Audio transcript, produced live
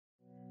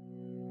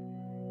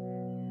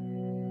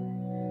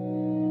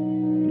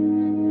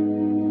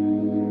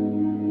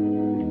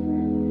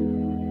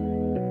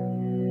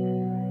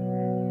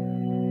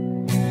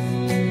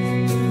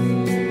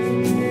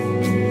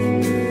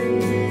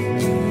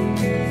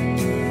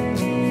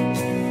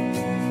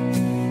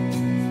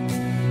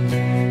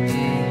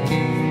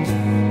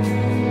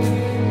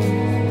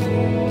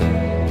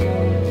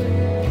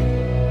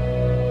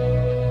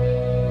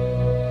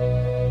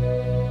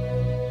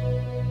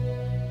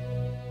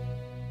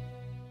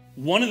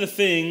One of the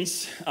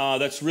things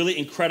that's really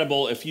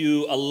incredible, if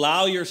you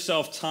allow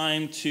yourself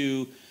time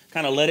to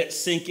kind of let it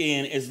sink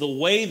in, is the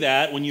way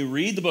that when you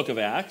read the book of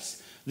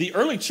Acts, the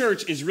early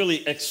church is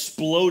really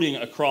exploding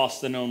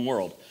across the known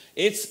world.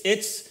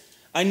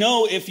 I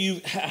know if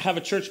you have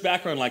a church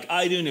background like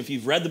I do, and if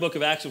you've read the book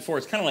of Acts before,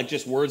 it's kind of like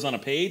just words on a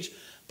page,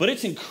 but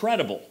it's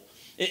incredible.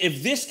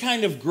 If this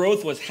kind of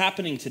growth was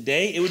happening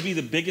today, it would be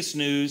the biggest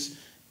news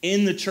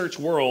in the church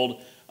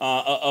world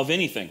of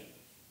anything.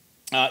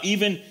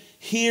 Even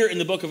here in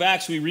the book of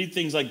Acts, we read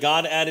things like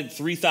God added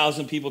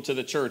 3,000 people to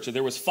the church, or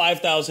there was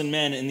 5,000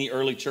 men in the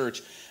early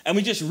church, and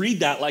we just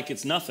read that like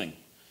it's nothing.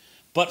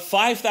 But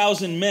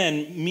 5,000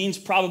 men means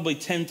probably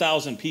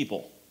 10,000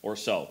 people or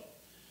so.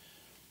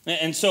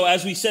 And so,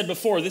 as we said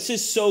before, this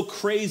is so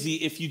crazy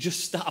if you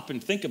just stop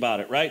and think about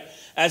it, right?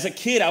 As a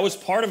kid, I was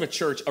part of a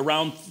church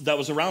that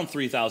was around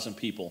 3,000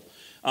 people.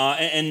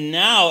 And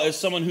now, as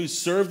someone who's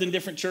served in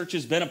different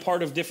churches, been a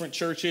part of different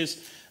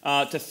churches,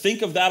 to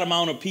think of that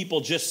amount of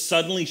people just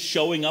suddenly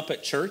showing up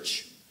at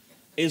church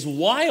is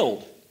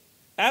wild.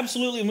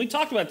 Absolutely. And we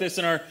talked about this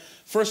in our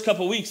first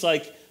couple weeks.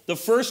 Like, the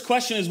first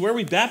question is, where are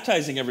we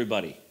baptizing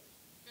everybody?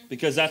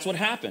 Because that's what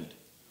happened.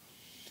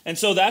 And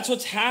so that's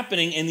what's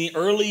happening in the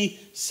early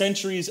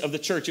centuries of the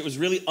church. It was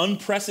really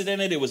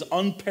unprecedented. It was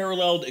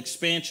unparalleled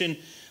expansion.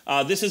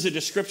 This is a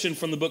description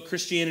from the book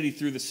Christianity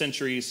Through the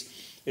Centuries.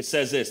 It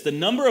says this: the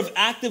number of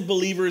active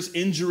believers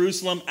in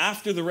Jerusalem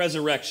after the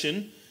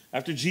resurrection,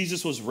 after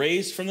Jesus was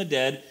raised from the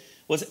dead,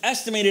 was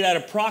estimated at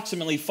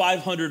approximately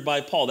 500 by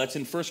Paul. That's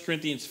in 1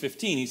 Corinthians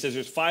 15. He says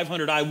there's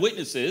 500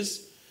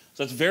 eyewitnesses.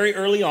 So that's very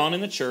early on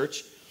in the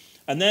church.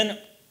 And then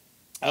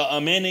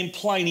a man named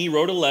Pliny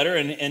wrote a letter,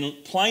 and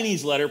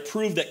Pliny's letter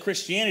proved that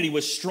Christianity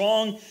was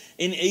strong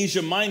in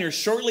Asia Minor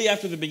shortly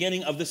after the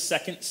beginning of the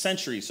 2nd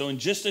century. So in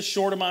just a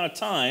short amount of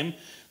time,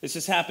 this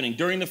is happening.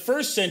 During the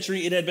 1st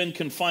century, it had been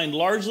confined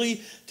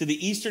largely to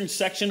the eastern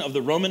section of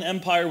the Roman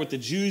Empire, with the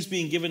Jews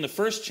being given the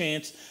first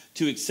chance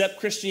to accept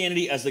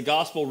Christianity as the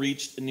gospel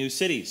reached new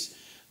cities.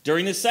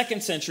 During the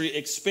 2nd century,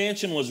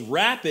 expansion was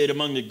rapid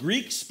among the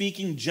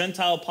Greek-speaking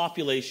Gentile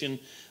population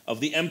of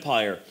the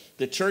empire.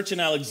 The church in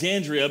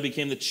Alexandria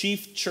became the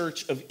chief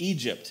church of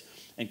Egypt,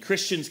 and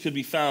Christians could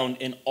be found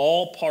in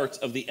all parts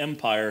of the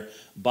empire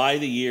by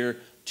the year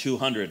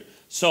 200.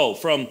 So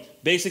from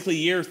basically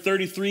year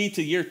 33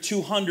 to year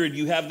 200,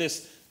 you have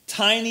this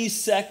tiny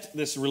sect,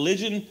 this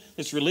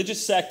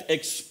religious sect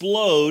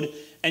explode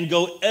and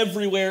go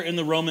everywhere in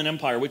the Roman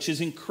Empire, which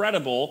is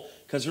incredible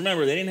because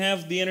remember, they didn't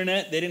have the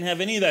internet, they didn't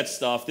have any of that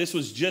stuff. This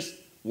was just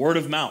word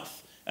of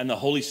mouth and the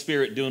Holy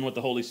Spirit doing what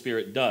the Holy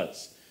Spirit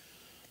does.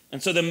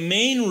 And so the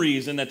main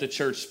reason that the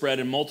church spread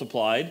and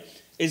multiplied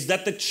is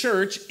that the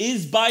church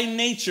is by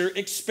nature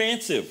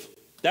expansive.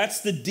 That's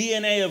the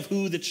DNA of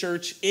who the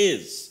church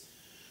is.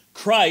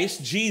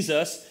 Christ,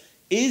 Jesus,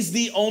 is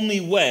the only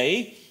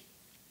way,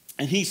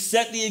 and he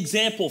set the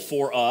example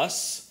for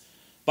us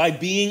by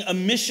being a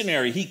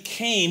missionary. He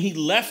came, he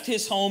left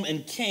his home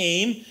and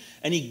came,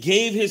 and he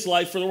gave his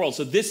life for the world.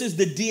 So this is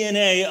the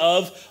DNA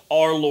of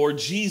our Lord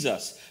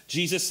Jesus.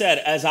 Jesus said,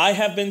 as I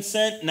have been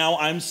sent, now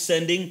I'm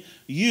sending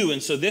you.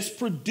 And so this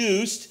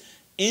produced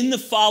in the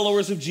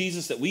followers of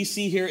Jesus that we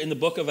see here in the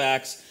book of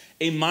Acts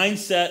a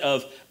mindset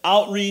of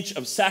outreach,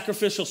 of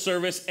sacrificial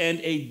service,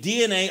 and a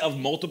DNA of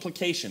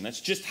multiplication.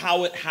 That's just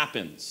how it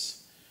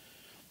happens.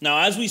 Now,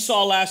 as we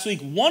saw last week,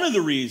 one of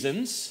the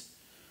reasons,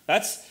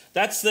 that's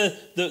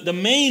the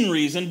main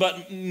reason,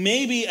 but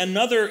maybe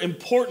another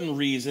important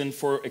reason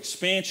for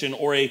expansion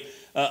or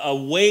a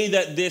way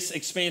that this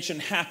expansion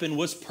happened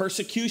was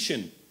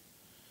persecution.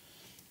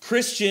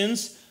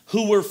 Christians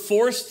who were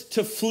forced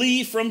to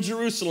flee from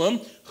Jerusalem,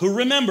 who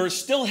remember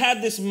still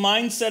had this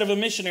mindset of a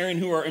missionary and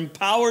who are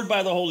empowered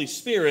by the Holy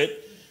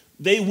Spirit,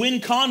 they win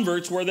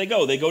converts where they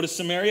go. They go to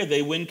Samaria,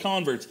 they win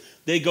converts.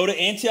 They go to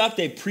Antioch,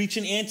 they preach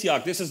in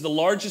Antioch. This is the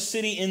largest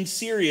city in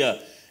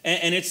Syria,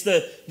 and it's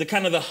the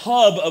kind of the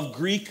hub of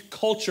Greek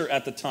culture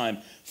at the time.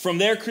 From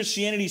there,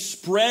 Christianity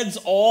spreads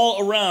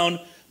all around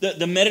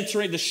the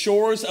Mediterranean, the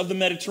shores of the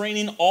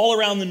Mediterranean, all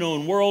around the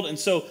known world. And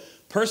so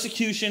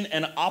persecution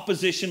and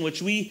opposition,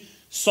 which we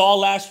saw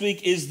last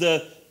week, is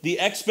the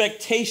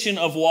expectation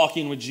of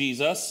walking with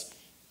Jesus,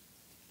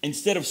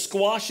 instead of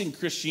squashing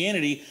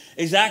Christianity,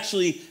 is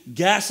actually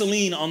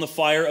gasoline on the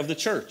fire of the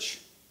church.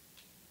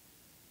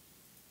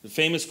 The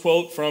famous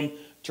quote from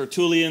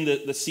Tertullian,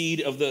 the seed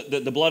of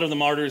the blood of the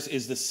martyrs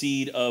is the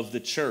seed of the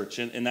church,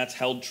 and that's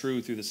held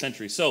true through the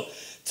centuries. So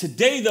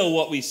today, though,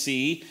 what we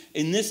see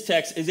in this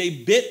text is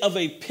a bit of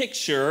a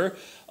picture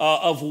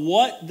of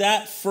what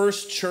that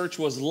first church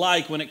was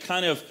like when it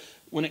kind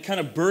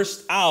of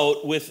burst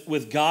out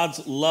with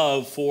God's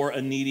love for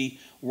a needy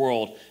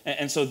world.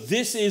 And so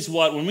this is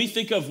when we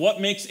think of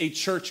what makes a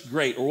church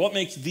great or what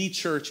makes the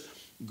church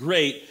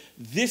great,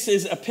 this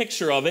is a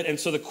picture of it. And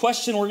so the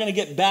question we're going to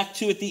get back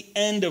to at the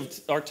end of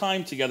our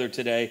time together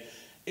today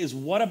is,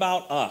 what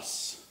about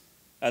us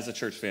as a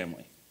church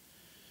family?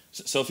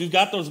 So if you've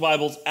got those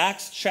Bibles,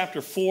 Acts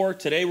chapter 4,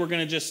 today we're going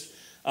to just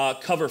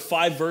cover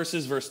 5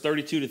 verses, verse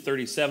 32 to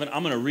 37.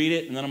 I'm going to read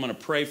it, and then I'm going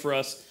to pray for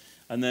us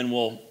and then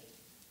we'll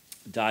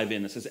dive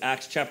in. This is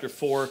Acts chapter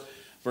 4,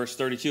 verse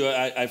 32.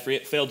 I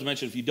failed to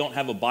mention, if you don't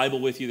have a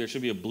Bible with you, there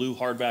should be a blue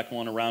hardback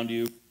one around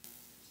you.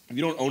 If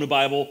you don't own a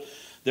Bible,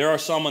 there are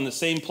some on the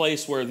same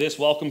place where this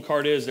welcome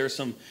card is. There's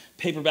some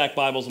paperback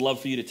Bibles. I'd love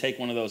for you to take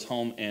one of those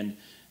home and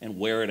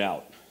wear it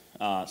out.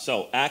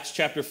 So Acts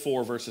chapter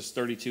 4, verses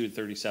 32 to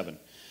 37.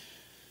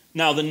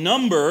 Now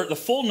the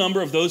full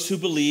number of those who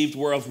believed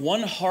were of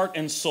one heart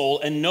and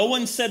soul, and no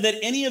one said that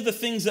any of the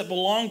things that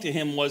belonged to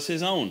him was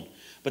his own,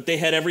 but they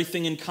had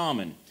everything in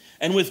common.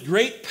 And with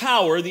great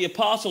power, the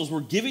apostles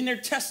were giving their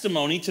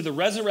testimony to the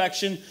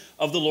resurrection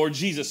of the Lord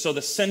Jesus. So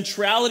the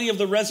centrality of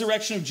the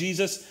resurrection of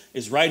Jesus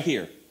is right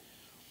here.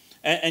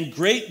 And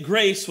great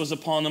grace was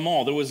upon them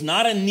all. There was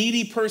not a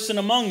needy person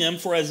among them,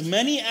 for as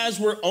many as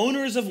were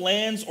owners of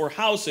lands or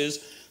houses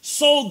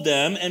sold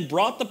them and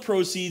brought the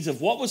proceeds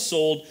of what was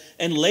sold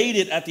and laid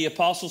it at the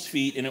apostles'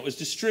 feet, and it was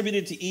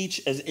distributed to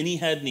each as any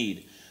had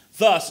need.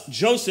 Thus,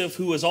 Joseph,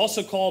 who was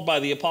also called by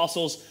the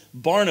apostles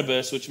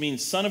Barnabas, which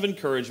means son of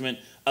encouragement,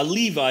 a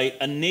Levite,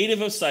 a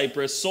native of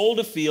Cyprus, sold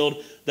a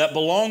field that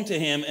belonged to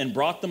him and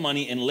brought the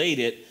money and laid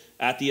it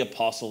at the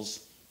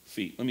apostles'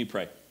 feet. Let me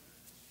pray.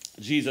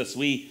 Jesus,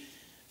 we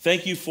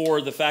thank you for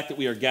the fact that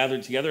we are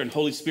gathered together. And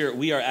Holy Spirit,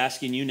 we are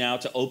asking you now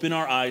to open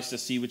our eyes to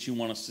see what you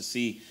want us to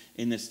see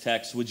in this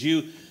text. Would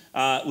you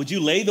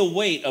lay the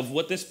weight of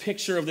what this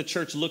picture of the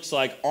church looks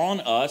like on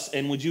us,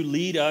 and would you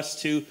lead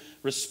us to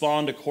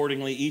respond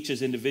accordingly, each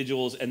as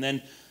individuals, and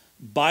then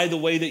by the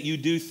way that you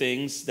do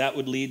things, that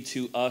would lead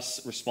to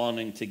us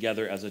responding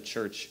together as a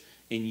church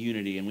in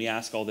unity. And we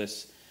ask all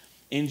this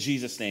in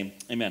Jesus' name.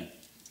 Amen.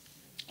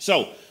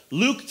 So,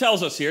 Luke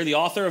tells us here, the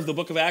author of the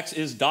book of Acts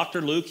is Dr.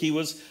 Luke. He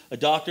was a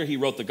doctor. He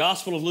wrote the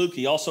Gospel of Luke.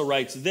 He also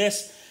writes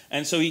this.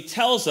 And so he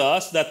tells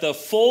us that the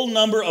full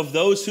number of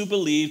those who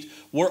believed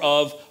were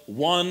of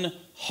one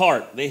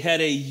heart. They had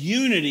a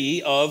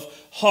unity of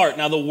heart.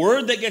 Now, the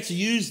word that gets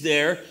used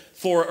there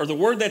for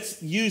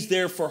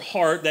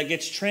heart, that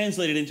gets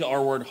translated into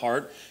our word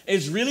heart,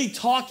 is really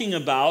talking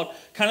about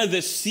kind of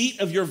the seat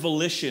of your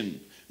volition,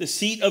 the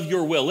seat of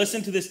your will.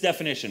 Listen to this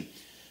definition.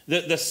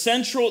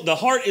 The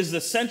heart is the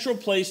central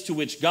place to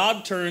which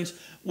God turns,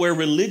 where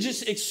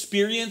religious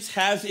experience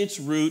has its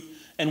root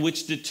and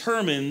which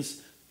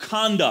determines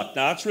conduct.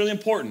 Now, that's really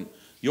important.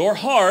 Your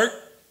heart,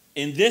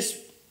 in this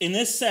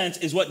sense,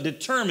 is what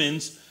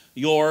determines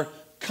your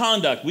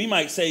conduct. We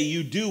might say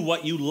you do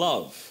what you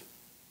love,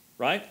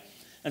 right?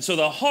 And so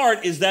the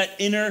heart is that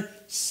inner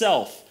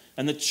self.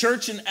 And the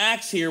church in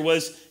Acts here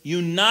was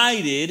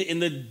united in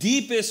the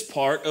deepest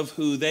part of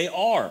who they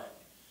are.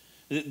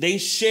 They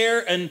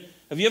share, and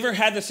have you ever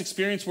had this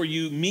experience where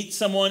you meet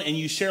someone and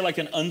you share like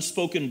an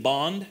unspoken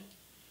bond?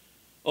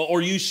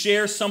 Or you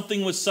share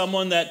something with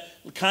someone that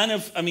kind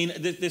of,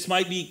 this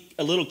might be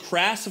a little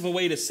crass of a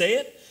way to say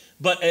it,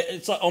 but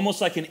it's almost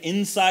like an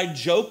inside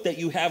joke that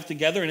you have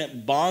together and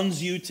it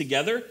bonds you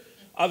together.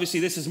 Obviously,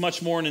 this is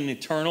much more in an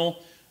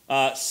eternal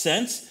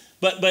sense.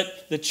 But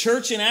the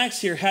church in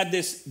Acts here had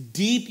this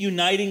deep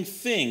uniting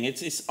thing.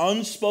 It's this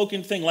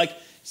unspoken thing.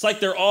 It's like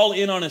they're all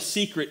in on a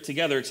secret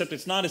together, except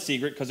it's not a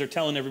secret because they're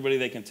telling everybody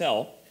they can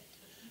tell.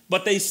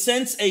 But they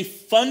sense a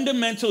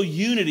fundamental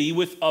unity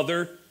with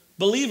other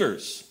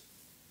believers,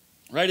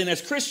 right? And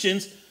as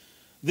Christians,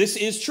 this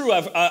is true.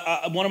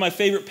 One of my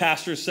favorite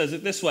pastors says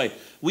it this way.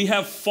 We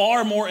have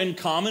far more in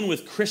common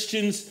with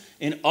Christians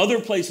in other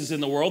places in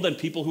the world than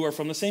people who are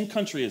from the same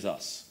country as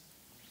us.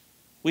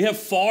 We have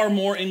far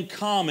more in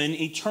common,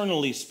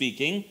 eternally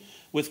speaking,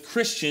 with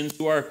Christians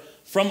who are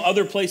from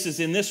other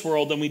places in this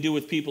world than we do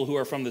with people who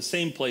are from the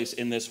same place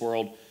in this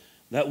world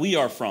that we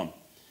are from.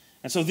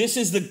 And so this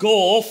is the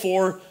goal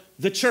for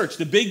the church,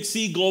 the Big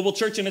C Global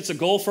Church, and it's a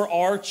goal for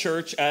our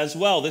church as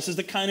well. This is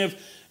the kind of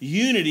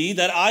unity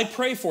that I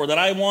pray for, that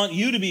I want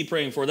you to be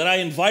praying for, that I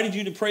invited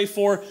you to pray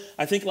for,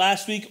 I think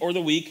last week or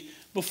the week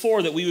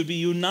before, that we would be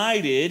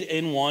united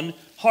in one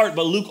heart.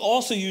 But Luke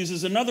also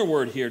uses another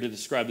word here to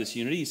describe this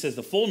unity. He says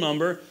the full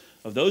number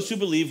of those who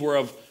believe were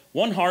of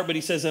one heart, but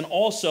he says, and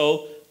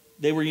also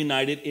they were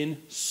united in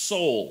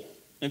soul.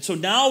 And so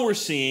now we're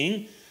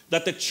seeing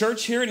that the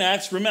church here in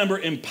Acts, remember,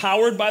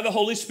 empowered by the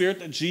Holy Spirit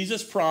that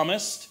Jesus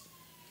promised,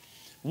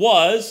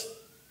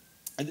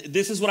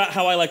 this is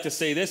how I like to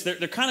say this,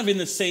 they're kind of in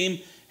the same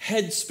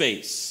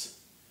headspace.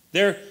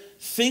 They're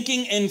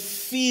thinking and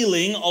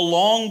feeling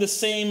along the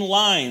same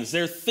lines.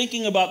 They're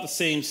thinking about the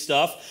same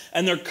stuff,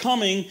 and they're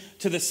coming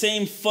to the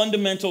same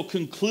fundamental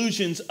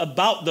conclusions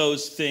about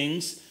those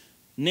things,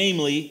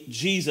 namely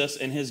Jesus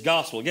and his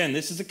gospel. Again,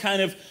 this is a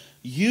kind of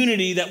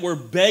unity that we're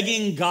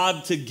begging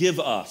God to give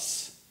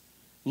us.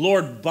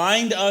 Lord,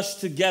 bind us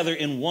together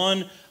in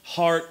one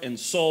heart and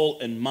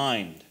soul and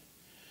mind.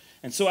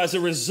 And so as a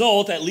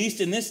result, at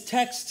least in this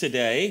text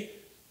today,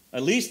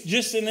 at least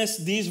just in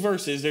these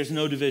verses, there's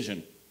no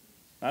division.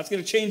 That's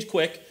going to change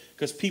quick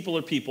because people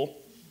are people.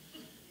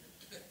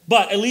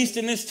 But at least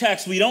in this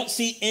text, we don't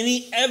see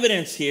any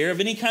evidence here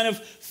of any kind of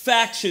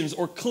factions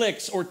or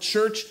cliques or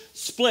church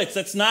splits.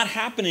 That's not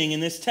happening in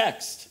this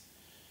text.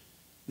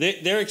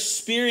 They're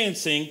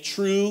experiencing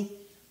true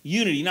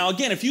unity. Now,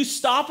 again, if you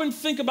stop and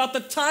think about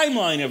the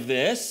timeline of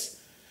this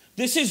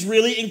is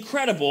really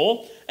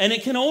incredible, and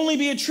it can only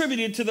be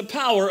attributed to the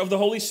power of the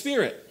Holy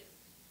Spirit,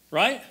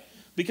 right?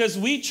 Because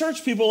we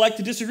church people like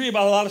to disagree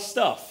about a lot of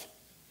stuff.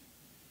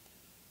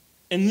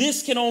 And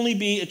this can only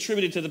be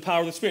attributed to the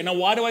power of the Spirit. Now,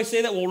 why do I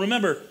say that? Well,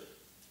 remember,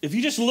 if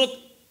you just look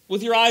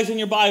with your eyes in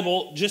your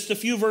Bible, just a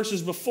few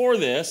verses before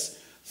this,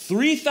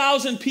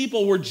 3,000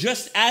 people were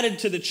just added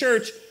to the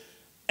church,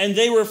 and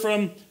they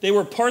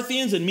were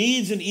Parthians and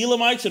Medes and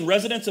Elamites and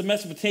residents of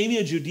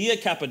Mesopotamia, Judea,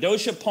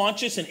 Cappadocia,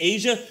 Pontus and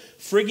Asia,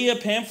 Phrygia,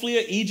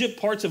 Pamphylia, Egypt,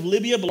 parts of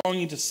Libya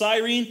belonging to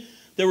Cyrene.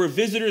 There were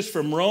visitors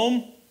from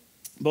Rome,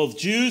 both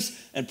Jews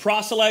and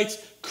proselytes,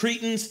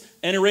 Cretans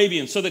and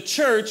Arabians. So the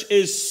church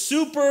is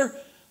super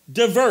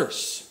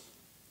diverse.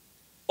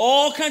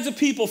 All kinds of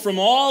people from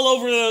all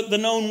over the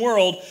known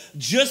world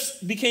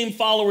just became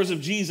followers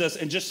of Jesus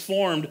and just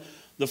formed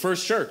the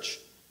first church.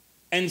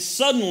 And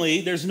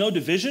suddenly there's no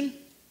division.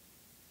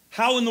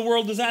 How in the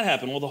world does that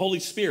happen? Well, the Holy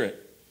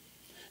Spirit.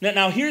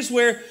 Now here's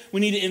where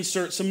we need to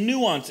insert some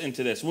nuance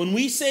into this. When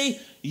we say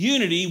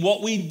unity,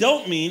 what we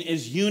don't mean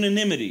is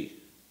unanimity.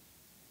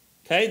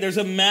 Okay? There's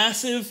a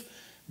massive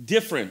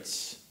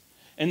difference.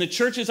 And the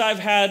churches I've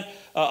had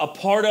a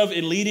part of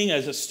in leading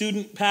as a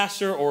student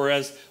pastor or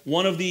as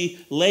one of the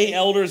lay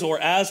elders or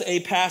as a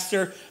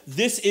pastor,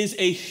 this is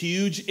a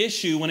huge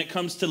issue when it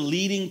comes to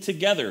leading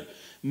together.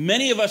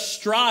 Many of us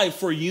strive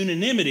for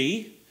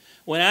unanimity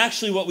when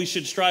actually what we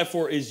should strive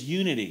for is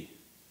unity.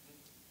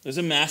 There's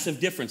a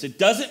massive difference. It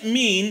doesn't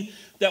mean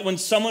that when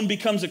someone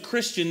becomes a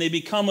Christian, they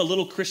become a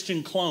little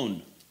Christian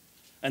clone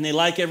and they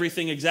like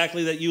everything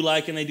exactly that you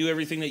like and they do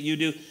everything that you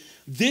do.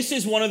 This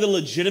is one of the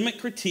legitimate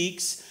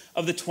critiques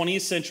of the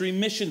 20th century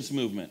missions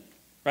movement,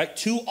 right?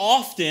 Too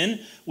often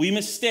we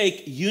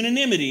mistake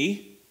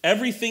unanimity,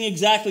 everything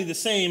exactly the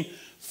same,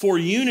 for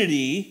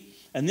unity,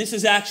 and this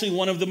is actually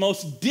one of the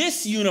most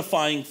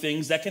disunifying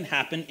things that can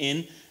happen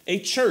in a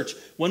church.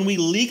 When we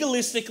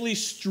legalistically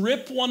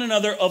strip one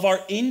another of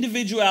our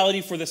individuality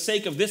for the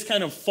sake of this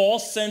kind of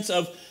false sense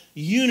of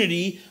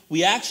unity,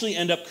 we actually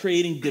end up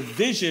creating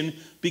division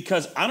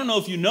because, I don't know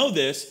if you know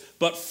this,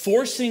 but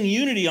forcing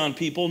unity on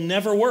people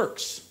never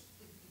works.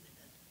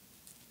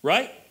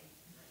 Right?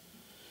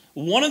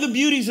 One of the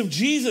beauties of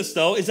Jesus,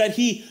 though, is that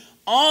he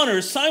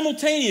honors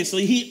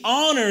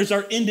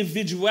our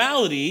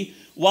individuality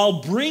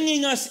while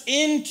bringing us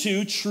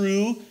into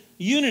true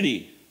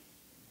unity.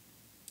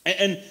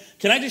 And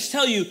can I just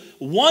tell you,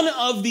 one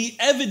of the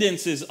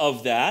evidences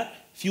of that,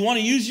 if you want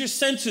to use your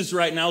senses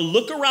right now,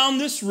 look around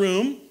this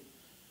room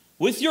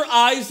with your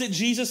eyes that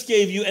Jesus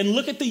gave you and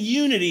look at the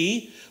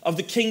unity of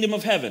the kingdom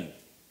of heaven.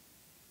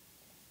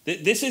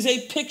 This is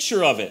a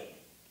picture of it.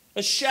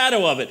 A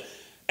shadow of it.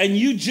 And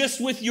you just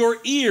with your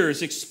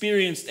ears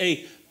experienced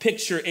a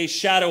picture, a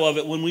shadow of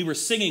it when we were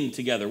singing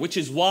together, which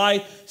is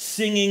why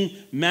singing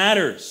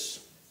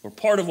matters, or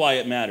part of why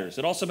it matters.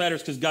 It also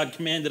matters because God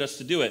commanded us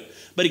to do it.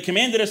 But he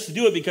commanded us to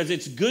do it because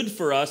it's good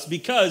for us,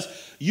 because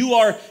you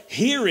are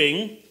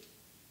hearing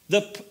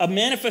a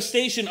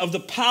manifestation of the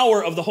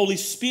power of the Holy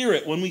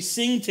Spirit when we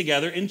sing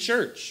together in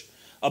church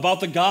about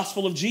the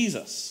gospel of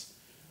Jesus.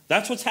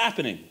 That's what's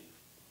happening.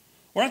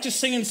 We're not just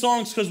singing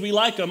songs because we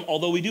like them,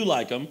 although we do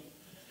like them.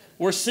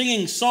 We're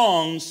singing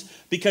songs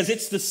because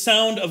it's the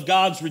sound of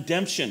God's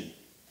redemption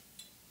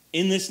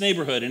in this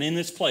neighborhood and in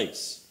this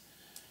place.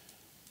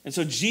 And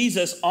so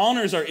Jesus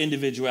honors our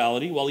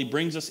individuality while he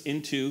brings us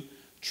into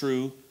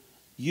true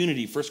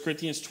unity. 1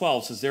 Corinthians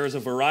 12 says, there is a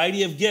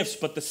variety of gifts,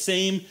 but the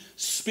same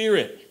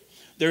Spirit.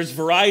 There's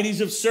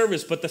varieties of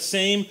service, but the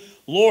same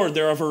Lord.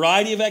 There are a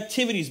variety of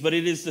activities, but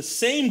it is the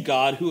same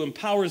God who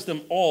empowers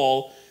them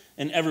all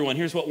and everyone.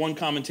 Here's what one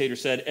commentator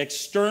said: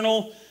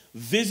 external,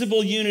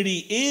 visible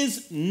unity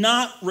is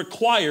not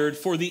required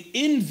for the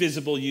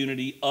invisible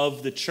unity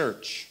of the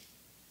church.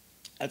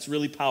 That's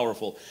really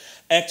powerful.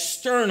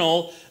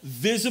 External,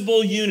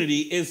 visible unity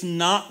is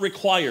not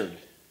required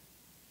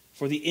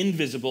for the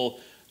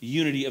invisible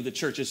unity of the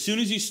church. As soon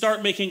as you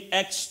start making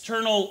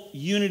external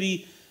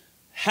unity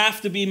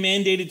have to be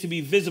mandated to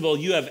be visible,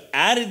 you have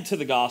added to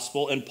the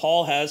gospel, and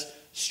Paul has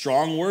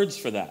strong words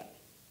for that.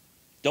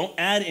 Don't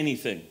add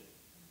anything.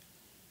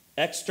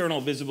 External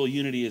visible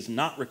unity is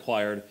not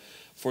required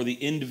for the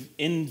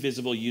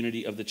invisible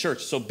unity of the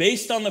church. So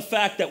based on the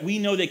fact that we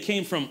know they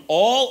came from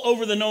all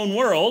over the known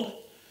world,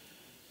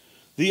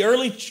 the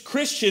early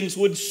Christians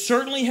would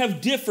certainly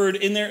have differed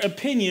in their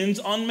opinions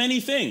on many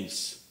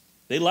things.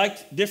 They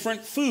liked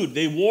different food.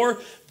 They wore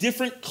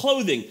different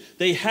clothing.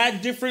 They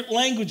had different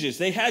languages.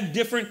 They had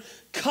different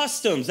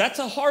customs. That's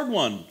a hard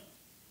one.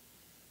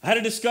 I had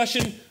a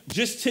discussion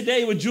just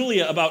today with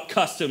Julia about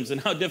customs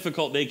and how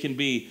difficult they can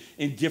be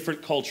in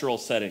different cultural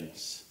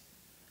settings.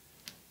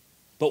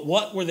 But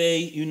what were they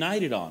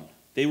united on?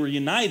 They were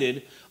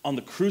united on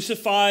the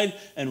crucified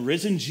and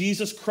risen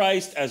Jesus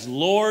Christ as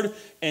Lord,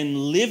 and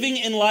living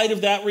in light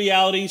of that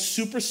reality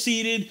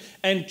superseded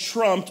and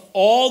trumped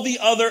all the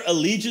other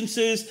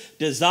allegiances,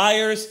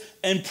 desires,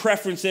 and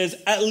preferences,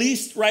 at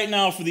least right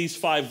now for these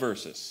 5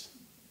 verses.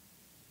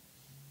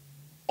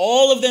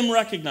 all of them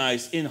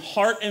recognized in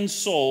heart and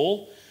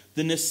soul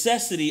the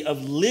necessity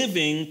of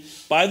living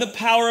by the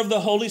power of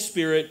the Holy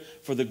Spirit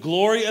for the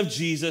glory of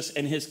Jesus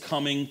and his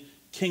coming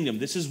kingdom.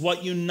 This is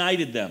what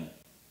united them.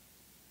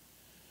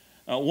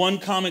 One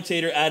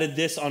commentator added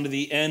this onto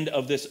the end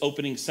of this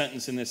opening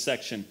sentence in this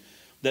section,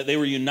 that they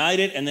were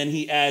united, and then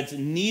he adds,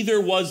 neither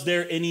was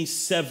there any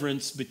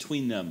severance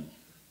between them.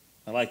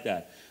 I like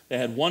that. They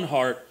had one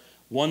heart,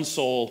 one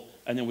soul,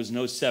 and there was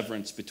no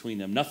severance between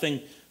them.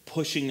 Nothing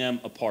pushing them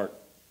apart.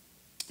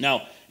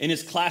 Now, in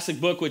his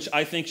classic book, which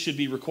I think should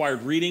be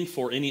required reading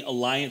for any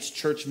Alliance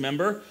Church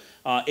member,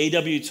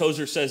 A.W.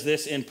 Tozer says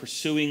this in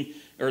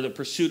The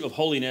Pursuit of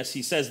Holiness.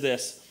 He says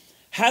this,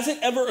 has it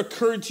ever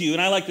occurred to you,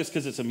 and I like this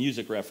because it's a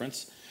music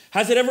reference,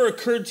 has it ever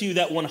occurred to you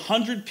that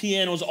 100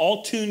 pianos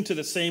all tuned to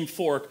the same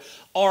fork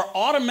are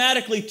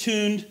automatically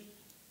tuned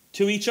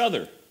to each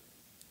other?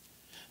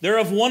 They're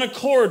of one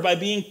accord by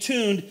being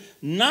tuned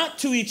not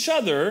to each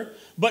other,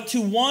 but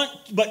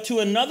to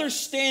another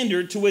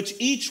standard to which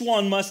each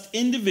one must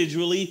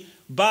individually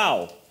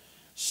bow.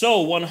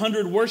 So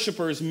 100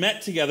 worshipers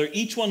met together,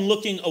 each one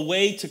looking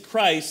away to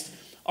Christ,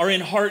 are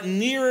in heart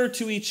nearer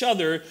to each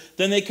other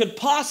than they could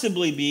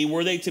possibly be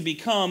were they to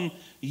become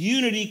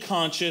unity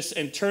conscious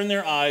and turn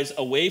their eyes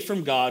away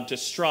from God to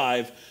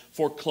strive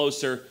for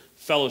closer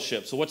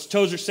fellowship. So what's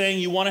Tozer saying?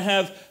 You want to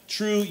have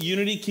true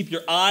unity? Keep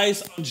your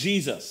eyes on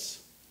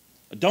Jesus.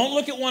 Don't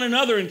look at one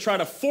another and try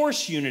to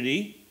force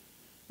unity.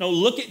 No,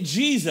 look at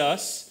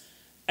Jesus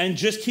and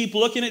just keep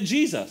looking at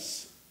Jesus.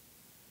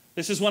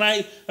 This is when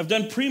I have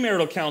done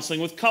premarital counseling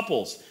with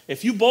couples.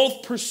 If you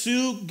both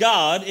pursue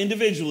God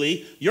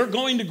individually, you're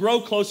going to grow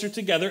closer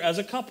together as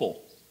a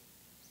couple.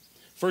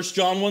 1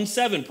 John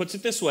 1:7 puts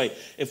it this way.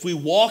 If we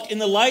walk in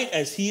the light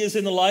as he is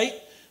in the light,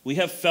 we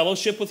have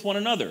fellowship with one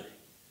another.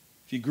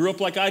 If you grew up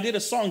like I did,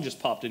 a song just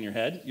popped in your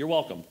head. You're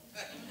welcome.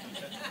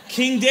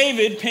 King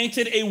David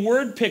painted a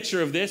word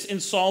picture of this in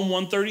Psalm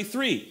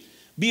 133.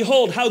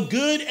 Behold, how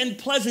good and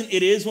pleasant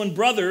it is when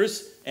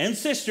brothers and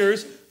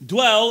sisters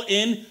dwell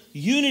in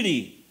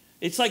unity.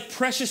 It's like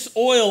precious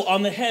oil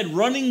on the head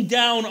running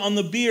down on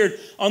the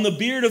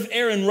beard of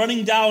Aaron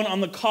running down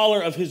on the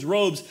collar of his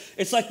robes.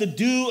 It's like the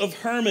dew of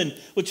Hermon,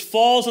 which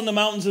falls on the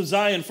mountains of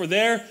Zion. For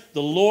there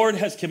the Lord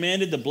has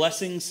commanded the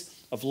blessings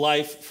of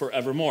life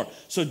forevermore.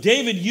 So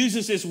David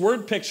uses this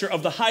word picture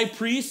of the high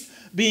priest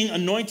being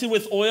anointed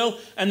with oil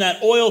and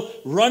that oil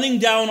running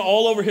down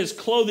all over his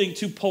clothing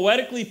to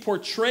poetically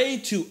portray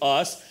to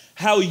us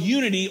how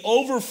unity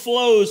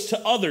overflows to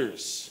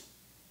others.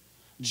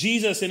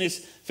 Jesus, in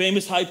his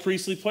famous high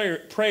priestly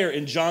prayer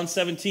in John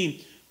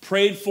 17,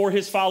 prayed for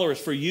his followers,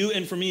 for you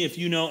and for me, if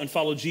you know and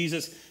follow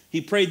Jesus.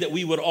 He prayed that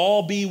we would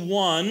all be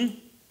one,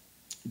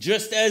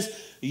 just as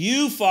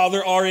you,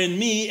 Father, are in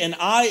me and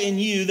I in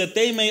you, that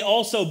they may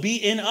also be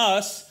in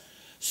us,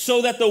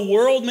 so that the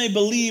world may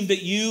believe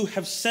that you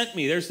have sent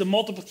me. There's the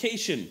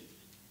multiplication.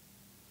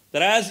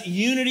 That as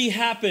unity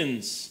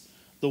happens,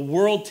 the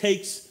world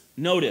takes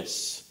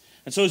notice.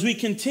 And so as we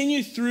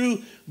continue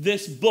through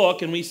this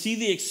book and we see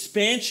the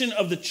expansion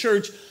of the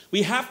church,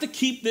 we have to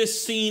keep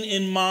this scene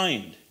in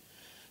mind.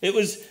 It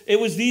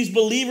was these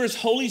believers'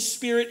 Holy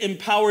Spirit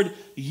empowered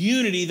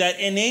unity that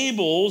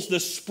enables the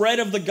spread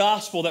of the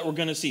gospel that we're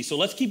going to see. So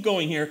let's keep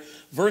going here.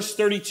 Verse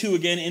 32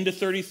 again into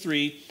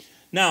 33.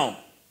 Now,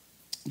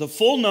 the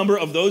full number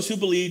of those who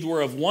believed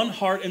were of one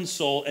heart and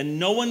soul, and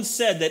no one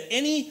said that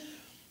any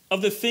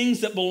of the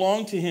things that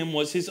belonged to him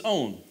was his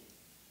own,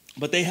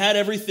 but they had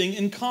everything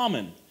in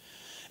common.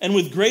 And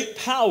with great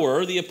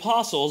power, the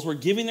apostles were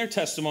giving their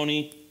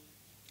testimony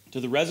to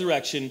the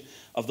resurrection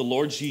of the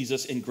Lord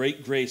Jesus, and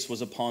great grace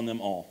was upon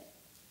them all.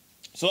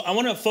 So I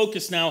want to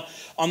focus now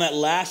on that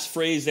last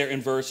phrase there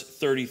in verse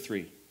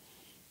 33.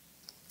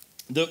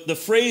 The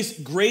phrase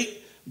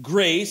great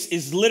grace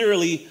is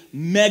literally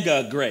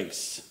mega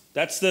grace.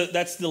 That's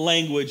the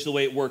language, the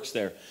way it works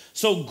there.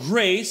 So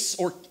grace,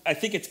 or I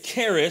think it's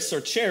charis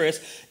or charis,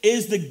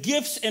 is the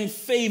gifts and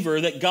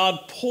favor that God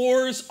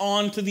pours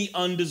onto the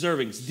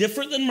undeserving. It's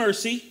different than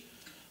mercy.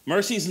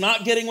 Mercy is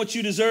not getting what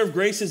you deserve.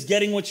 Grace is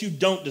getting what you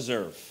don't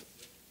deserve.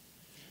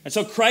 And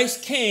so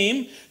Christ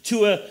came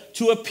to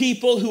a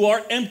people who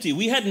are empty.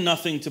 We had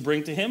nothing to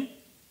bring to him.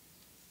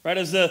 Right?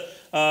 As the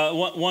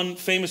one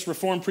famous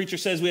Reformed preacher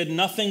says, we had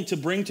nothing to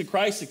bring to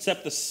Christ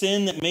except the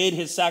sin that made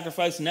his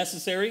sacrifice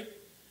necessary.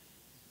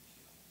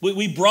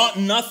 We brought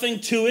nothing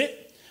to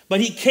it,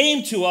 but he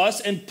came to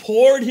us and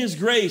poured his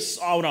grace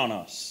out on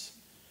us.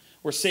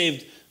 We're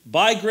saved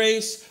by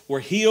grace. We're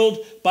healed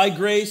by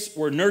grace.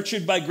 We're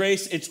nurtured by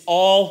grace. It's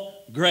all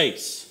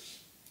grace.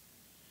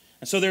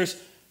 And so there's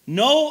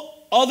no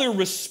other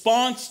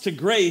response to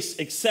grace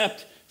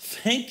except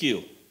thank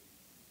you.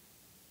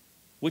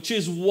 Which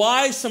is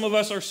why some of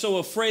us are so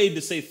afraid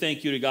to say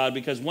thank you to God,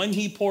 because when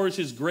he pours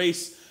his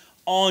grace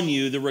on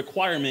you, the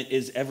requirement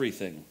is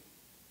everything.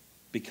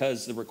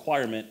 Because the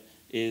requirement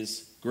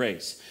is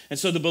grace. And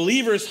so the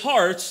believer's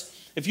hearts,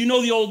 if you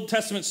know the Old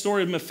Testament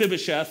story of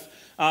Mephibosheth,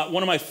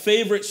 One of my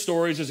favorite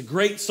stories is a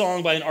great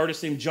song by an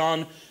artist named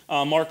John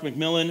Mark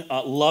McMillan.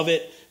 Love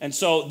it. And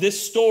so this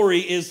story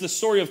is the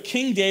story of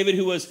King David,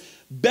 who was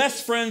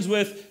best friends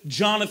with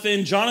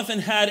Jonathan. Jonathan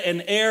had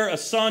an heir, a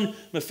son,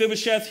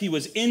 Mephibosheth. He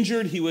was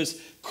injured. He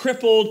was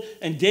crippled.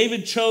 And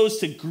David chose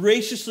to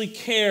graciously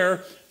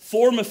care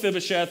for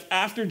Mephibosheth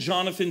after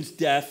Jonathan's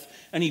death.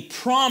 And he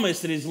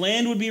promised that his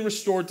land would be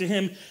restored to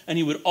him, and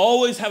he would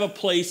always have a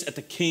place at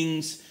the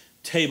king's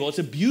table. It's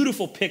a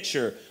beautiful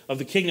picture of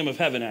the kingdom of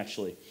heaven,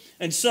 actually.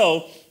 And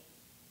so,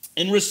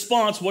 in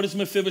response, what does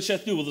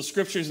Mephibosheth do? Well, the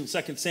scriptures in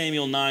 2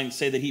 Samuel 9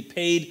 say that he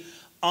paid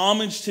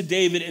homage to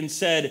David and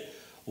said,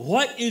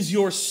 "What is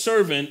your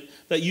servant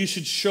that you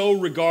should show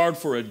regard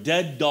for a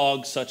dead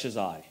dog such as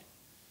I?"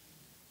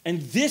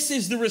 And this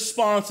is the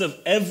response of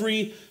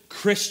every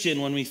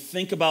Christian when we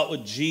think about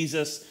what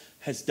Jesus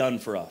has done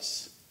for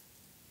us.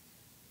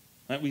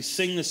 Right? We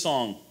sing the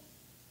song,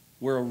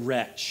 "We're a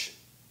wretch,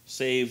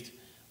 saved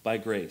by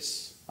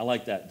grace." I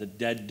like that, the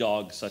dead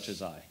dog such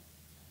as I.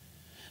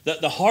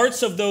 The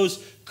hearts of those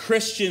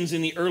Christians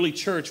in the early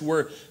church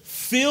were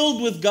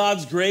filled with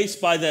God's grace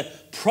by the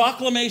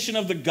proclamation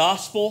of the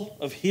gospel,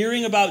 of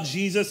hearing about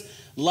Jesus'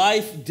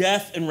 life,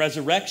 death, and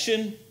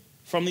resurrection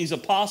from these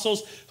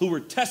apostles who were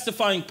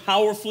testifying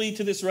powerfully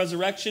to this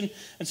resurrection.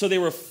 And so they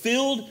were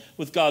filled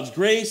with God's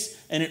grace,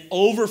 and it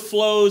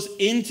overflows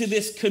into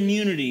this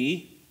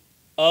community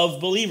of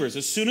believers.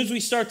 As soon as we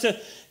start to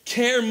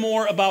care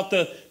more about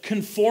the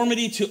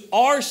conformity to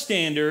our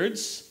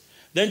standards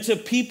than to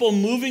people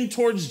moving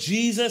towards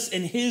Jesus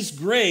and his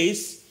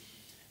grace,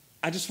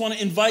 I just want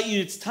to invite you,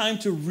 it's time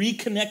to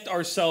reconnect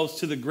ourselves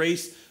to the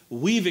grace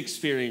we've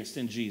experienced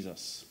in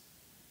Jesus.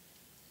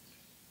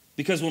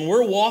 Because when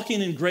we're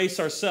walking in grace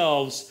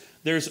ourselves,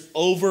 there's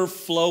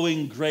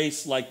overflowing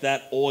grace like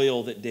that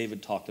oil that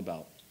David talked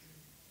about.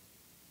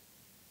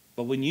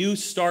 But when you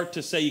start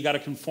to say you got to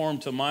conform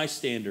to my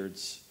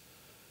standards,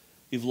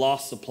 you've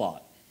lost the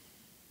plot.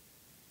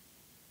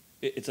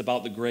 It's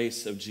about the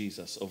grace of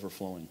Jesus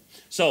overflowing.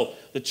 So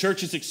the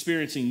church is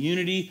experiencing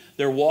unity.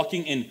 They're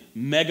walking in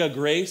mega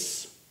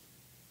grace.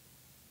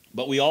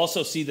 But we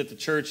also see that the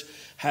church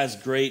has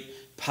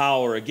great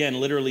power. Again,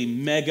 literally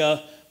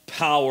mega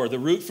power. The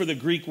root for the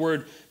Greek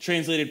word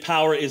translated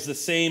power is the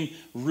same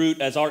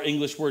root as our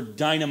English word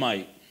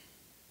dynamite.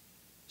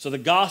 So the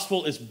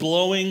gospel is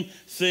blowing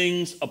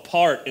things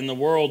apart in the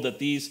world that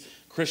these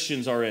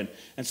Christians are in.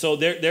 And so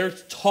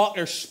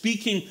they're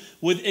speaking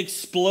with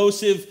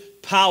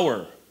explosive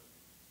power.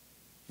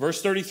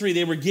 Verse 33,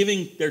 they were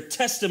giving their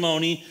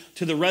testimony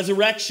to the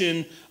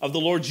resurrection of the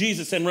Lord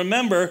Jesus. And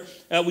remember,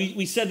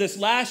 we said this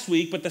last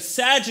week, but the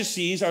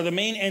Sadducees are the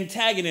main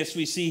antagonists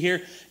we see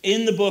here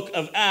in the book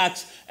of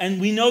Acts. And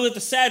we know that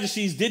the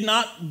Sadducees did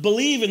not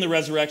believe in the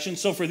resurrection.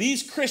 So for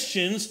these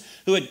Christians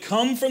who had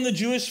come from the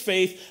Jewish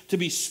faith to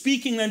be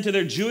speaking then to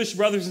their Jewish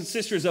brothers and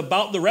sisters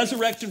about the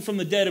resurrection from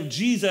the dead of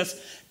Jesus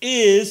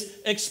is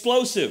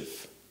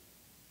explosive.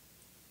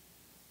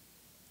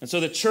 And so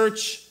the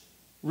church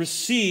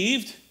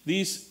received,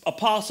 these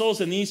apostles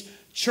and these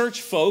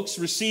church folks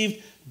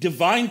received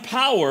divine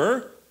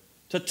power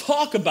to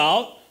talk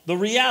about the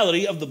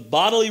reality of the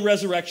bodily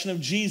resurrection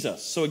of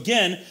Jesus. So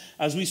again,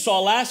 as we saw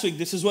last week,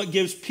 this is what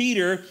gives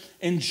Peter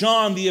and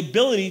John the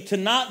ability to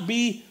not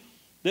be,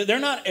 they're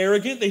not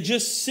arrogant, they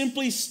just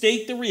simply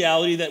state the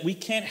reality that we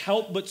can't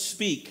help but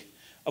speak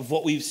of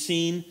what we've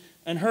seen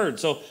and heard.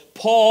 So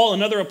Paul,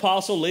 another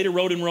apostle, later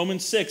wrote in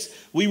Romans 6,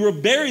 "We were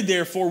buried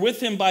therefore with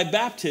him by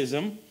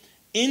baptism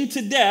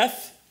into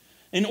death,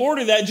 in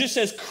order that just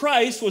as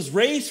Christ was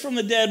raised from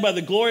the dead by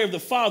the glory of the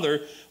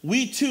Father,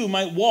 we too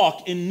might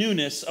walk in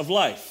newness of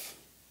life."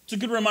 It's a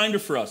good reminder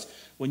for us.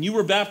 When you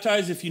were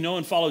baptized, if you know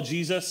and follow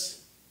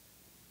Jesus,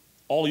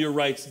 all your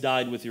rights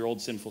died with your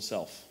old sinful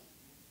self.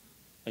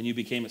 And you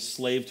became a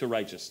slave to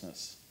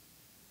righteousness.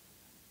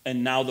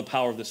 And now the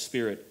power of the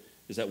Spirit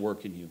is at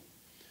work in you.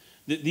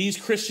 These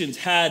Christians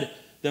had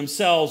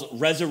themselves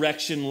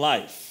resurrection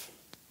life.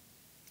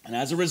 And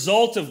as a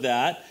result of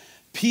that,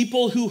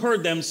 people who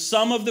heard them,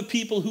 some of the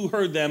people who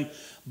heard them,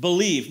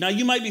 believed. Now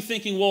you might be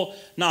thinking, well,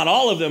 not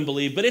all of them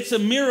believed, but it's a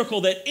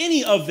miracle that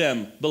any of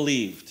them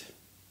believed.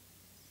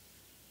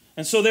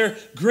 And so their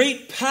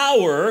great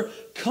power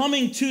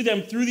coming to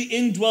them through the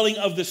indwelling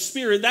of the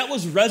Spirit, that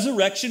was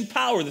resurrection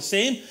power. The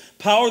same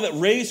power that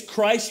raised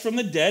Christ from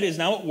the dead is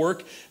now at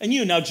work in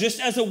you. Now, just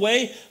as a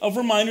way of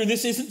reminder,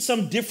 this isn't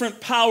some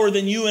different power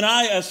than you and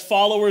I as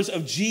followers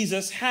of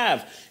Jesus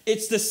have.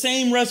 It's the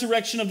same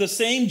resurrection of the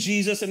same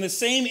Jesus and the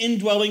same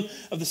indwelling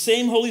of the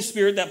same Holy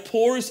Spirit that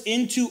pours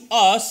into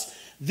us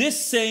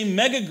this same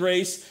mega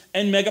grace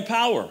and mega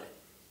power.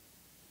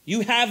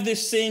 You have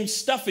this same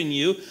stuff in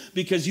you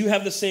because you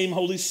have the same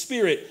Holy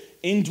Spirit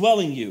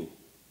indwelling you,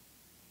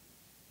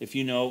 if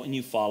you know and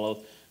you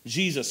follow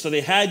Jesus. So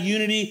they had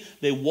unity,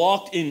 they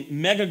walked in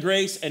mega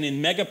grace and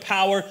in mega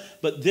power,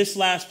 but this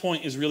last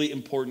point is really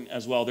important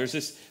as well. There's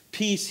this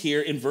piece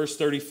here in verse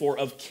 34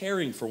 of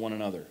caring for one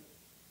another.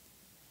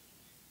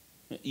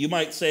 You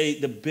might say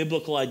the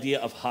biblical idea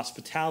of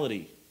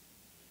hospitality.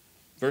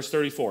 Verse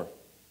 34.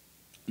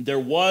 there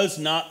was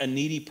not a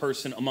needy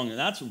person among them.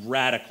 That's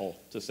radical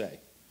to say,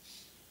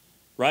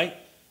 right?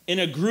 In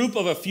a group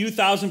of a few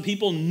thousand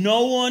people,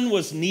 no one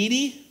was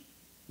needy.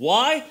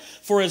 Why?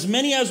 For as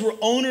many as were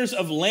owners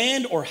of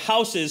land or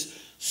houses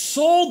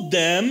sold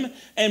them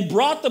and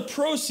brought the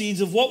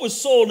proceeds of what was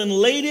sold and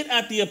laid it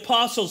at the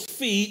apostles'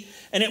 feet,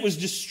 and it was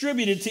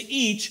distributed to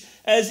each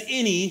as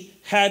any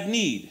had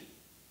need.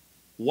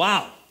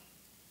 Wow.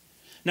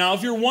 Now,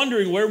 if you're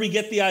wondering where we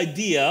get the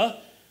idea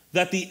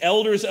that the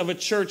elders of a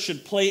church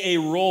should play a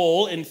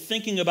role in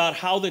thinking about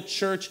how the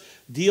church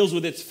deals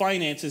with its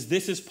finances,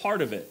 this is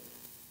part of it.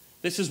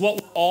 This is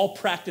what we're all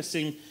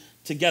practicing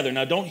together.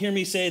 Now, don't hear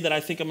me say that I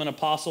think I'm an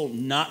apostle.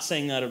 Not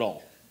saying that at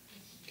all.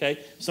 Okay?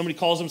 If somebody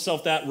calls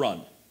himself that,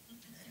 run.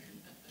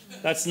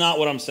 That's not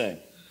what I'm saying.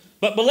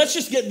 But let's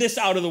just get this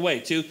out of the way,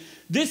 too.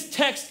 This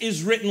text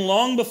is written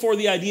long before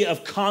the idea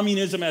of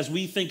communism as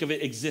we think of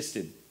it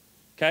existed.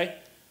 Okay?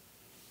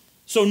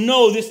 So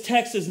no, this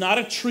text is not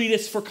a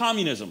treatise for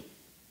communism.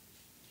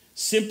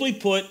 Simply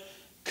put,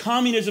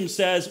 communism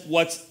says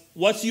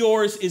what's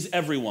yours is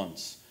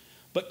everyone's.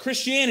 But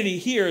Christianity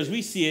here, as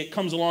we see it,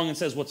 comes along and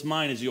says what's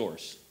mine is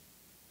yours.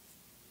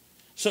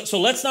 So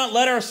let's not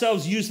let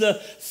ourselves use the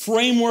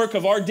framework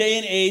of our day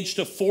and age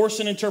to force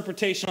an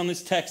interpretation on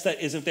this text that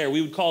isn't there.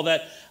 We would call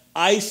that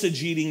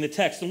eisegeting the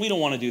text, and we don't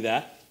want to do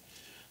that.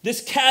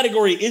 This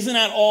category isn't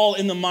at all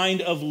in the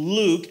mind of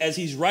Luke as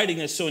he's writing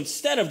this. So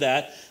instead of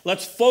that,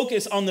 let's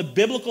focus on the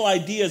biblical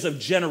ideas of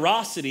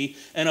generosity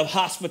and of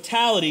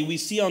hospitality we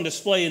see on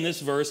display in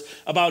this verse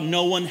about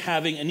no one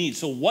having a need.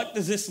 So what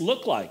does this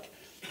look like?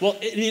 Well,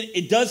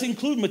 it does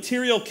include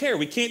material care.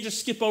 We can't just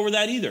skip over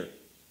that either.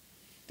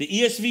 The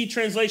ESV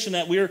translation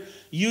that we're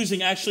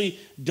using actually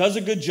does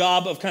a good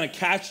job of kind of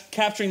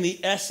capturing the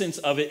essence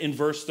of it in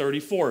verse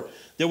 34.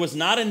 There was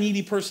not a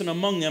needy person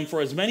among them, for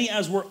as many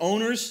as were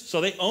owners,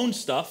 so they owned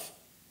stuff,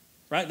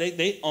 right?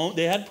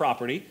 They had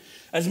property.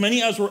 As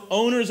many as were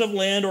owners of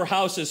land or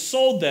houses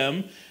sold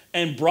them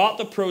and brought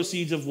the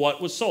proceeds of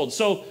what was sold.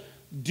 So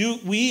do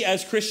we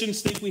as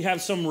Christians think we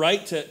have some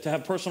right to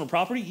have personal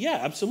property? Yeah,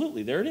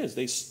 absolutely. There it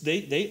is.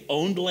 They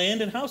owned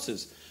land and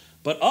houses.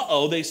 But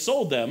they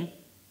sold them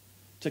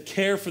to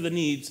care for the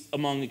needs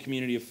among the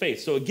community of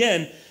faith. So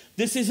again,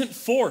 this isn't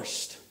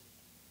forced.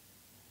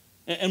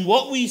 And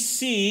what we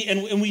see,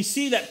 and we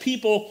see that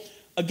people,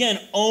 again,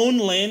 own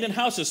land and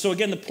houses. So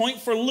again, the point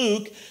for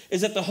Luke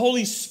is that the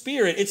Holy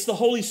Spirit, it's the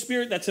Holy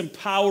Spirit that's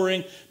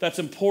empowering, that's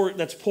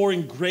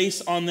pouring grace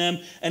on them,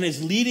 and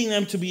is leading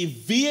them to be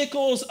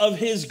vehicles of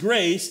his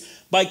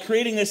grace by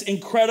creating this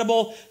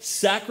incredible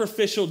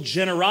sacrificial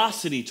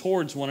generosity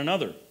towards one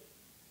another.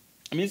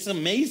 I mean, it's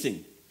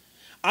amazing.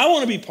 I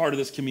want to be part of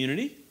this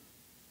community.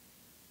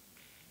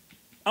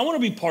 I want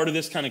to be part of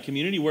this kind of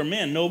community where,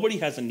 man, nobody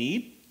has a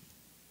need,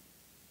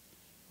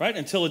 right?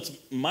 Until it's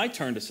my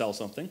turn to sell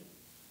something.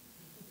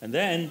 And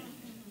then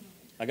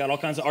I got all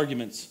kinds of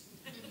arguments.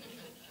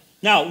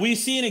 Now, we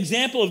see an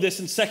example of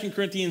this in 2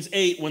 Corinthians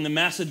 8 when the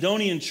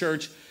Macedonian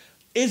church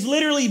is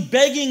literally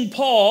begging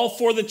Paul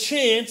for the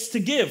chance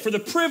to give, for the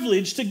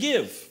privilege to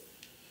give.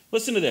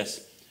 Listen to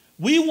this.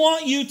 We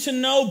want you to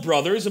know,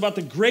 brothers, about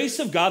the grace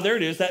of God, there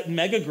it is, that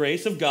mega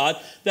grace of God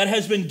that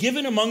has been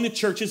given among the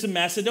churches in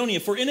Macedonia.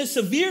 For in a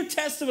severe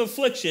test of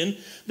affliction,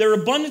 their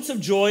abundance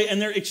of joy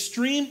and their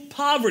extreme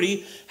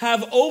poverty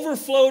have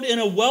overflowed in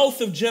a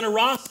wealth of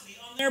generosity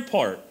on their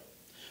part.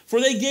 For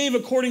they gave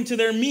according to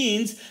their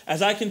means,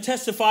 as I can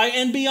testify,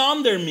 and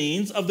beyond their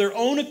means, of their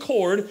own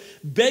accord,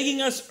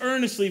 begging us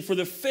earnestly for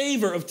the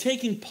favor of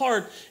taking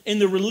part in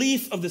the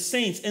relief of the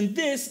saints. And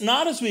this,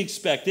 not as we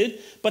expected,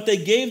 but they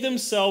gave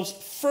themselves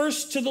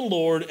first to the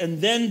Lord,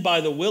 and then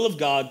by the will of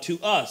God to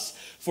us.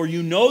 For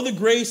you know the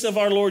grace of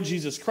our Lord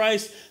Jesus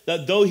Christ,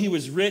 that though he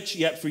was rich,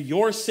 yet for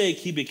your sake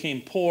he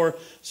became poor,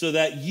 so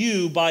that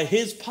you, by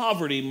his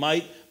poverty,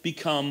 might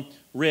become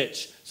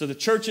rich. So the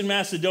church in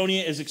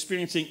Macedonia is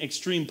experiencing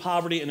extreme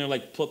poverty, and they're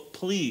like,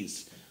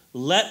 please,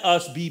 let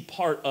us be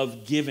part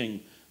of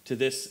giving to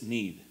this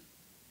need.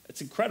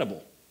 It's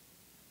incredible.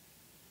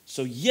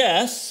 So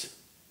yes,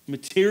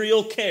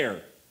 material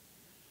care.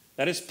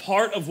 That is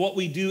part of what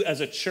we do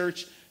as a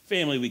church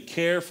family. We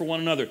care for one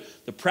another.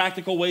 The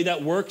practical way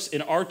that works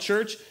in our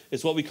church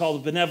is what we call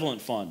the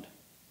benevolent fund.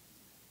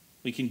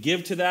 We can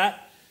give to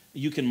that.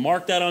 You can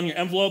mark that on your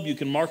envelope. You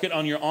can mark it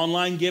on your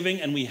online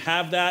giving, and we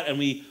have that, and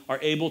we are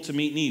able to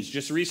meet needs.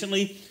 Just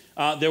recently,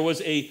 there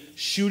was a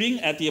shooting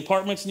at the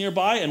apartments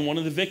nearby, and one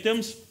of the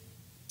victims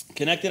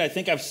connected, I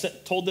think I've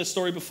told this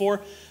story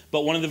before,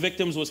 but one of the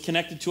victims was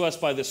connected to us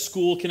by the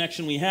school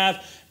connection we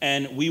have,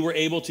 and we were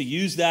able to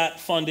use that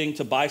funding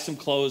to buy some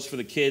clothes for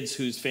the kids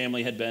whose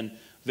family had been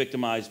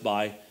victimized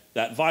by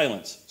that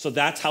violence. So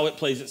that's how it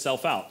plays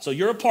itself out. So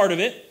you're a part of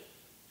it.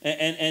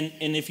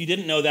 And if you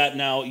didn't know that,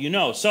 now you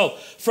know. So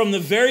from the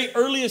very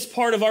earliest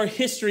part of our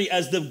history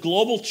as the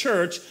global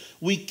church,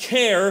 we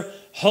care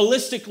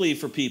holistically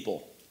for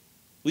people.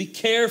 We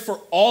care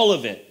for all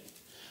of it.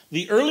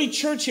 The early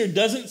church here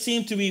doesn't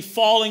seem to be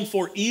falling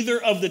for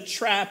either of the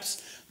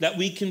traps that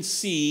we can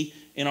see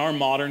in our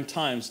modern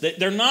times.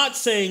 They're not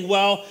saying,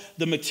 well,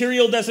 the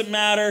material doesn't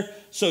matter,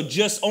 so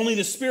just only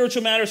the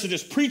spiritual matters, so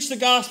just preach the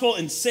gospel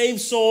and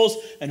save souls,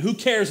 and who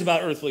cares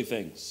about earthly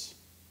things?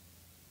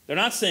 They're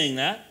not saying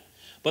that.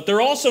 But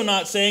they're also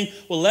not saying,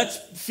 well, let's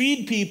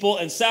feed people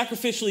and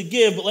sacrificially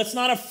give, but let's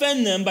not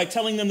offend them by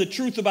telling them the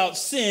truth about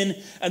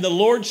sin and the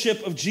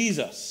lordship of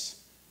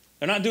Jesus.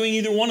 They're not doing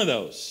either one of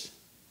those.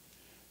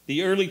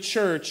 The early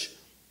church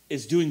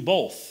is doing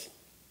both.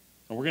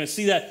 And we're going to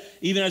see that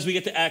even as we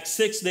get to Acts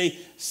 6, they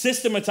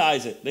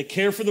systematize it. They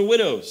care for the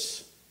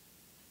widows.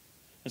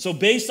 And so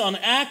based on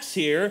Acts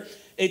here,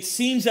 it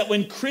seems that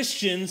when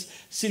Christians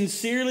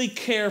sincerely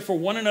care for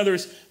one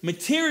another's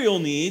material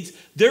needs,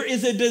 there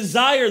is a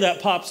desire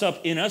that pops up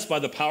in us by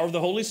the power of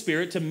the Holy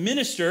Spirit to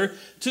minister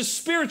to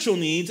spiritual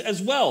needs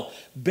as well.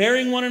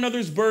 Bearing one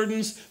another's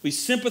burdens, we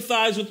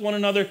sympathize with one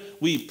another,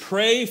 we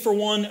pray for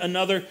one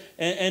another,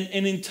 and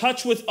in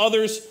touch with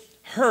others'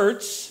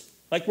 hurts,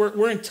 like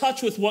we're in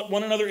touch with what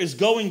one another is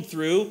going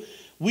through,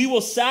 we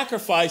will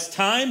sacrifice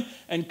time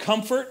and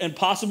comfort and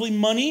possibly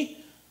money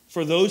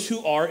for those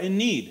who are in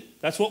need.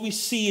 That's what we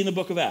see in the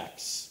book of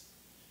Acts.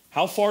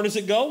 How far does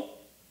it go?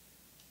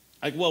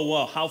 Like,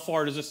 well, how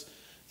far does this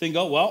thing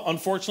go? Well,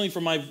 unfortunately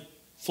for my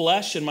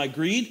flesh and my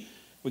greed,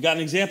 we got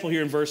an example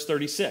here in verse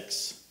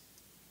 36.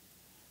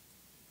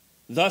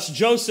 Thus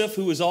Joseph,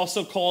 who was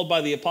also called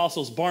by the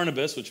apostles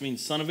Barnabas, which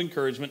means son of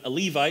encouragement, a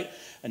Levite,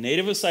 a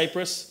native of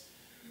Cyprus,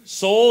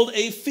 sold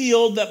a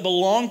field that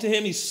belonged to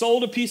him. He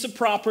sold a piece of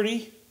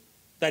property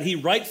that he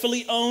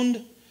rightfully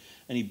owned,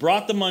 and he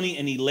brought the money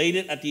and he laid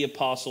it at the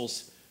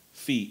apostles'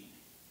 feet.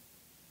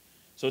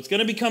 So it's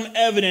going to become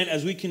evident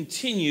as we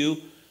continue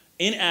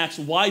in Acts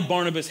why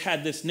Barnabas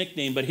had this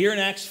nickname. But here in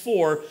Acts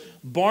 4,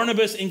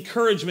 Barnabas'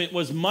 encouragement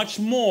was much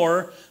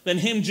more than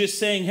him just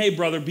saying, hey,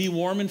 brother, be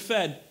warm and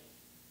fed,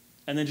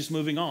 and then just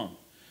moving on.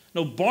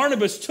 No,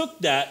 Barnabas took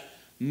that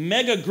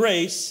mega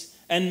grace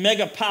and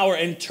mega power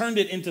and turned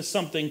it into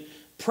something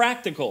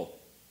practical.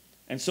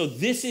 And so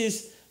this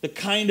is the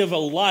kind of a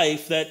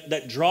life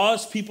that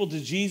draws people to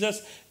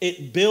Jesus.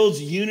 It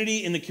builds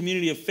unity in the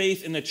community of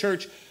faith in the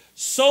church,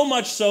 so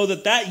much so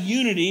that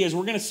unity, as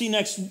we're going to see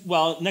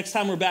next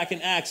time we're back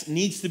in Acts,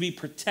 needs to be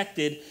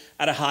protected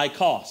at a high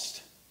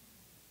cost.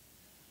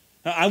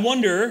 Now,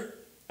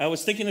 I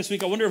was thinking this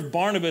week, I wonder if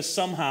Barnabas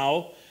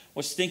somehow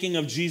was thinking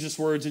of Jesus'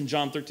 words in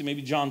John 13.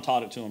 Maybe John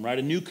taught it to him, right?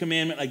 A new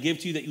commandment I give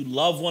to you, that you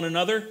love one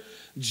another.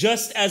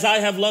 Just as I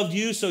have loved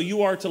you, so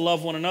you are to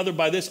love one another.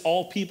 By this,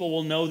 all people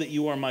will know that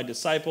you are my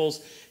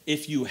disciples,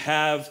 if you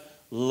have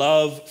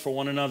love for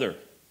one another.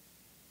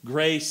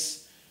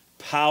 Grace,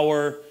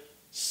 power,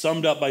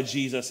 summed up by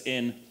Jesus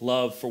in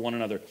love for one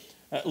another.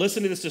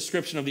 Listen to this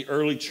description of the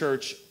early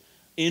church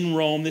in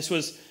Rome. This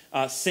was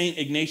St.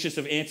 Ignatius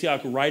of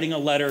Antioch writing a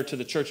letter to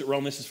the church at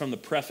Rome. This is from the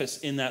preface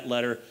in that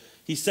letter.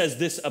 He says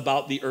this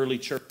about the early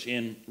church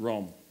in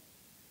Rome.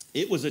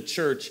 It was a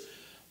church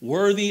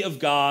worthy of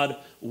God,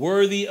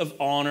 worthy of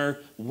honor,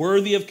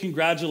 worthy of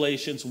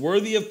congratulations,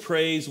 worthy of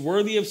praise,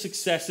 worthy of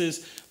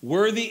successes,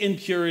 worthy in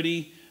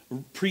purity,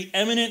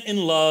 preeminent in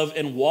love,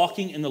 and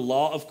walking in the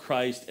law of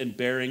Christ and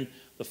bearing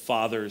the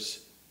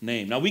Father's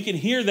name. Now, we can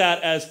hear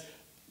that as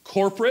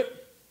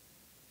corporate,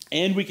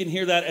 and we can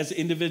hear that as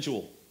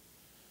individual,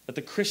 that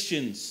the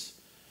Christians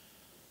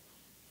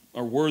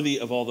are worthy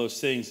of all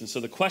those things. And so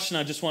the question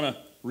I just want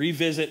to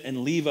revisit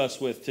and leave us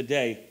with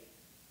today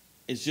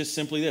is just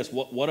simply this.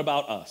 What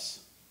about us?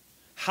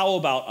 How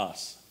about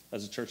us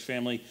as a church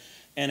family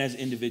and as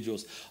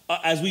individuals?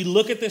 As we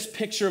look at this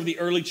picture of the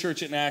early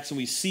church in Acts and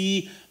we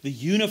see the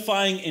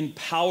unifying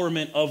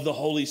empowerment of the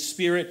Holy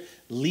Spirit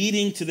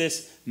leading to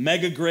this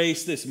mega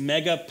grace, this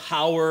mega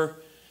power,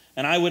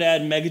 and I would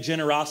add mega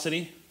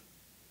generosity.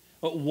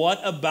 But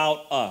what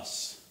about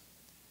us?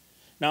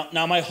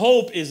 Now, my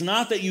hope is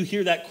not that you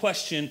hear that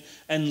question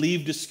and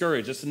leave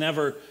discouraged. That's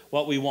never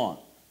what we want.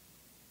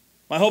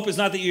 My hope is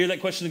not that you hear that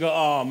question and go,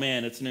 oh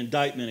man, it's an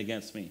indictment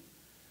against me.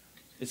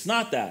 It's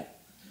not that.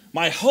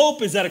 My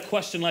hope is that a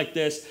question like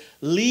this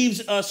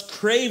leaves us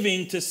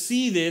craving to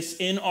see this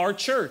in our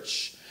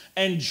church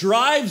and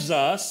drives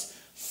us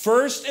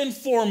first and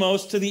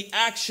foremost to the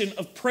action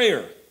of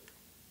prayer.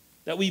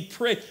 That we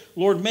pray,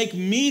 Lord, make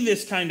me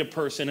this kind of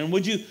person, and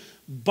would you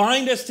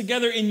bind us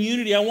together in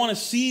unity? I want to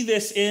see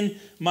this in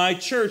my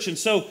church. And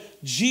so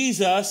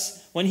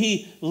Jesus, when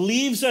he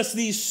leaves us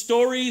these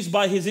stories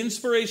by his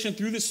inspiration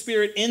through the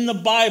Spirit in the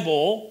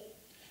Bible,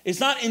 is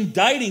not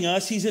indicting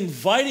us, he's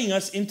inviting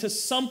us into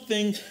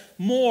something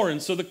more. And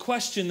so the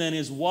question then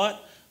is,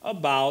 what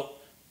about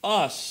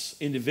us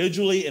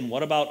individually, and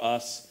what about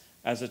us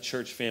as a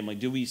church family?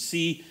 Do we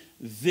see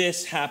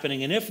this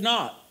happening? And if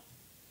not,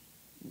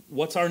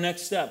 what's our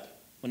next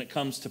step when it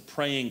comes to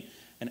praying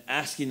and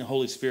asking the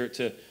Holy Spirit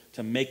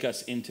to make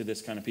us into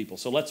this kind of people?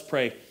 So let's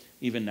pray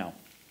even now.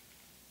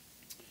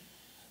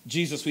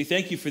 Jesus, we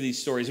thank you for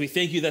these stories. We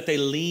thank you that they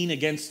lean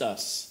against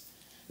us.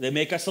 They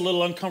make us a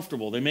little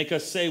uncomfortable. They make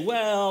us say,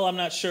 well, I'm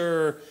not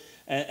sure.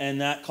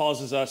 And that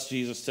causes us,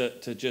 Jesus,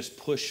 to just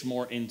push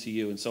more into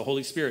you. And so,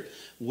 Holy Spirit,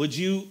 would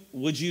you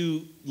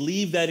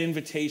leave that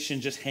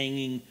invitation just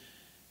hanging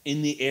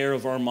in the air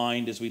of our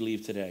mind as we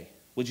leave today?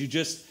 Would you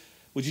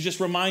just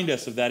remind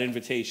us of that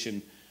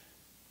invitation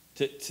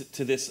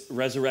to this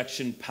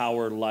resurrection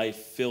power life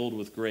filled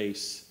with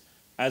grace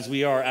as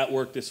we are at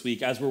work this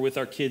week, as we're with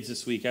our kids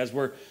this week, as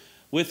we're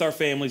with our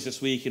families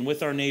this week and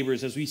with our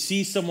neighbors, as we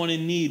see someone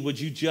in need? Would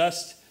you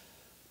just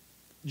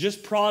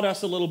prod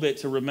us a little bit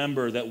to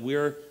remember that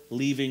we're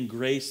leaving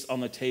grace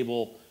on the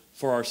table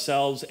for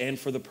ourselves and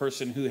for the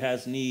person who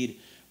has need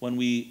when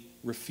we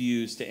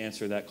refuse to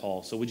answer that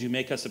call? So would you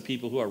make us a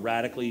people who are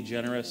radically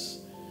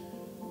generous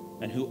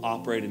and who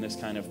operate in this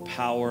kind of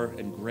power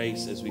and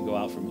grace as we go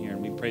out from here?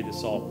 And we pray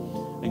this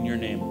all in your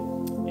name.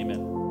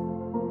 Amen.